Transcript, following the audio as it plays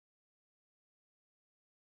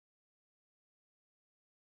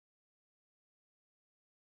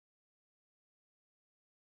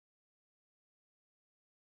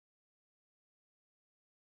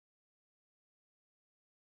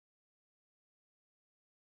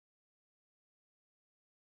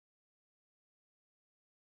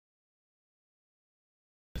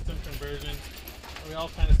system conversion. We all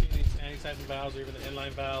kind of see these anti-siphon valves or even the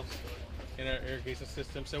inline valves in our irrigation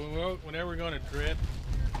system. So whenever we're going to drip,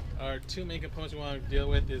 our two main components we want to deal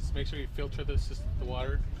with is make sure you filter the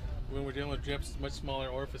water. When we're dealing with drips, much smaller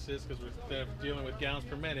orifices, because instead of dealing with gallons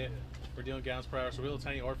per minute, we're dealing gallons per hour, so real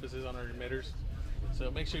tiny orifices on our emitters. So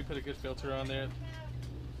make sure you put a good filter on there.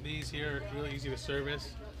 These here are really easy to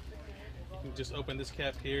service. You can just open this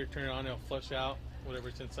cap here, turn it on, it'll flush out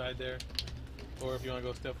whatever's inside there. Or if you want to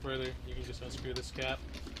go a step further, you can just unscrew this cap.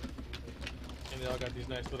 And they all got these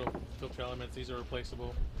nice little filter elements. These are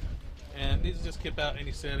replaceable. And these just keep out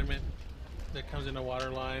any sediment that comes in the water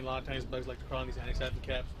line. A lot of times bugs like to crawl on these anti-siphon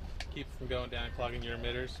caps, keep it from going down and clogging your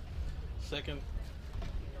emitters. Second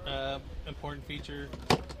important feature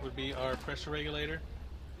would be our pressure regulator.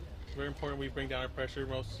 It's very important we bring down our pressure.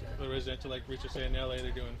 Most of the residential, like Richard said, in LA, they're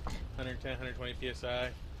doing 110, 120 psi.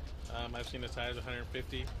 I've seen as high as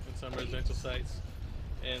 150 in some residential sites.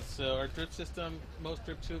 And so our drip system, most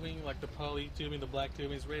drip tubing, like the poly tubing, the black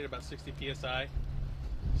tubing, is rated about 60 psi.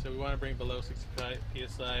 So we want to bring below 60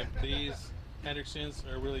 psi. These Hendersons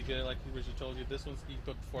are really good, like Richard told you. This one's you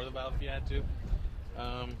can put before the valve if you had to.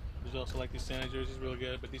 There's also like these Sanitors, is really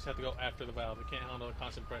good, but these have to go after the valve. They can't handle the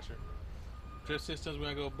constant pressure. Drip systems, we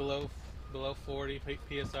want to go below 40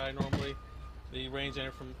 psi normally. They range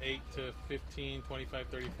anywhere from 8 to 15, 25,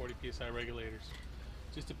 30, 40 psi regulators.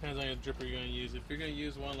 Just depends on your dripper you're going to use. If you're going to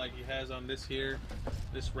use one like he has on this here,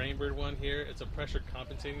 this Rainbird one here, it's a pressure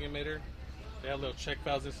compensating emitter. They have little check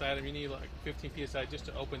valves inside them. You need like 15 psi just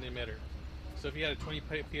to open the emitter. So if you had a 20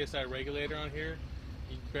 psi regulator on here,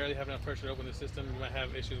 you barely have enough pressure to open the system. You might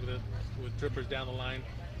have issues with drippers down the line,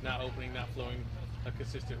 not opening, not flowing a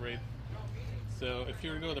consistent rate. So if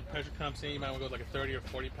you were to go with a pressure compensating, you might want to go with like a 30 or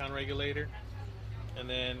 40 pound regulator. And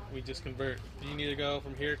then we just convert. You need to go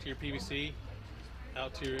from here to your PVC,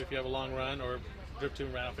 out to if you have a long run, or drip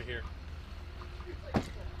tubing right off of here.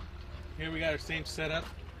 Here we got our same setup.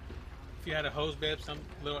 If you had a hose bib, some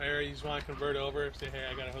little area you just want to convert over, say, hey,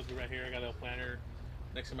 I got a hose bib right here, I got a little planter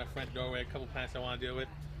next to my front doorway, a couple plants I want to deal with.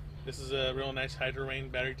 This is a real nice Hydro Rain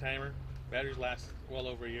battery timer. Batteries last well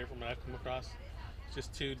over a year from what I've come across. It's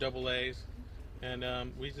just two AA's, and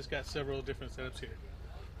we just got several different setups here.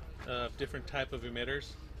 Different type of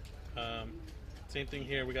emitters. Same thing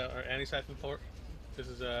here, we got our anti-siphon port. This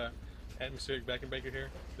is a atmospheric vacuum breaker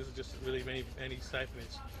here. This is just really any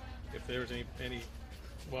siphonage if there was any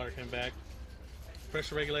water coming back.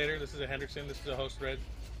 Pressure regulator, this is a Henderson, this is a hose thread.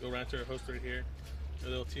 Go around to our hose thread here. A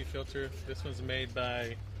little T filter. This one's made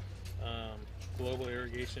by Global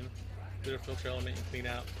Irrigation. Bit of filter element you clean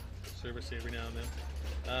out, service every now and then.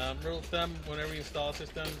 Rule of thumb, whenever you install a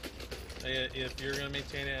system, if you're going to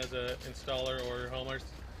maintain it as an installer or homeowners,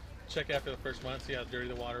 check after the first month, see how dirty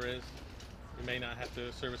the water is. You may not have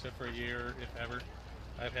to service it for a year, if ever.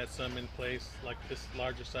 I've had some in place, like this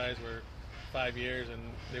larger size, were 5 years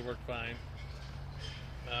and they work fine.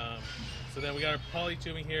 So then we got our poly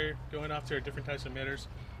tubing here, going off to our different types of emitters.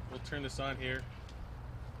 We'll turn this on here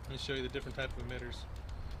and show you the different type of emitters.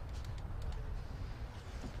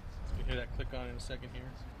 You can hear that click on in a second here.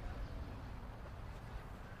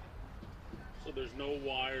 So there's no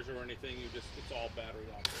wires or anything, it's all battery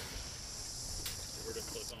operated. Where to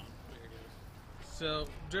click on. There it is. So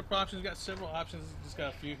drip options, got several options, just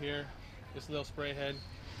got a few here. This little spray head,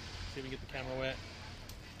 see if we can get the camera wet.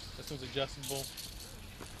 This one's adjustable.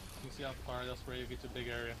 You can see how far they'll spray, you get to a big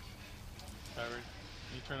area covered.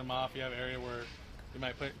 You turn them off, you have an area where you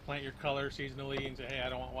might plant your color seasonally and say, hey, I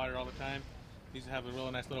don't want water all the time. These have a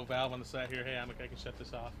really nice little valve on the side here. Hey, I can shut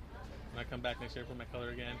this off. When I come back next year, put my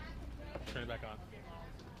color again, turn it back on.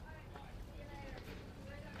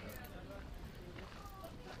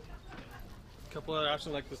 A couple other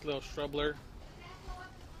options like this little shrubler. You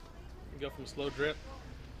can go from slow drip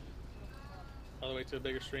all the way to a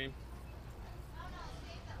bigger stream.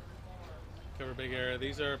 Cover a big area.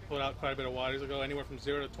 These are put out quite a bit of water. These will go anywhere from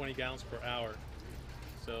 0 to 20 gallons per hour.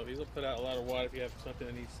 So these will put out a lot of water if you have something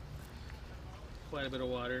that needs quite a bit of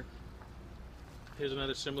water. Here's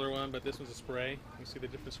another similar one, but this one's a spray. You can see the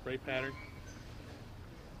different spray pattern. It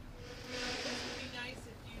would be nice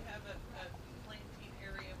if you have a planting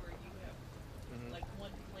area where you have like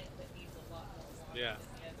one plant that needs a lot more water Yeah. than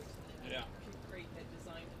the others. And then Yeah. you could create that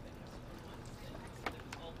design of it instead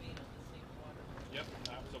of all being on the same water. Yep,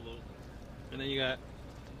 absolutely. And then you got,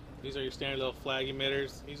 these are your standard little flag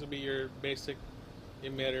emitters. These will be your basic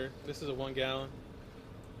emitter. This is a 1 gallon.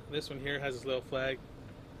 This one here has this little flag.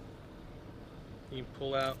 You can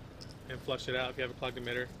pull out and flush it out if you have a clogged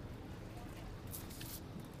emitter.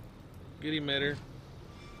 Good emitter.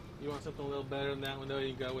 You want something a little better than that one though,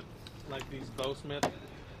 you can go with like these Bowsmith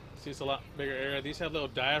See, it's a lot bigger area. These have little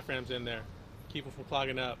diaphragms in there, keep them from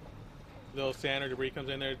clogging up. Little sand or debris comes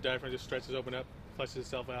in there, the diaphragm just stretches open up, flushes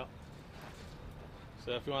itself out.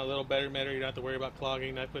 So if you want a little better emitter, you don't have to worry about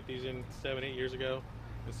clogging. I put these in 7-8 years ago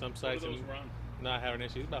in some sites What do and those run? not having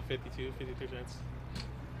issues. About 52 cents.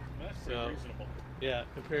 That's pretty So, reasonable. Yeah,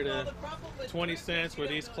 compared Well, to the problem with 20 drip is cents you where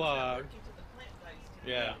don't these know it's not clog. working till the plant dies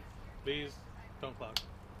too. Yeah, these don't clog.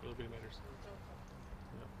 Little bitty emitters.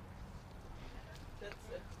 That's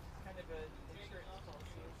kind of an insurance policy,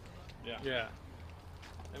 isn't it? Yeah. Yeah.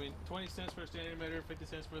 I mean, 20 cents for a standard emitter, 50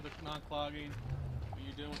 cents for the non-clogging. When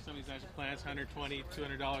you're doing with some of these nicer plants, $120,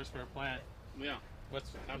 $200 for a plant. Yeah.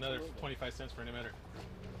 What's another Absolutely. 25 cents for an emitter?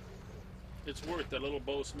 It's worth. That little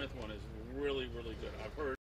Bo Smith one is really, really good. I've heard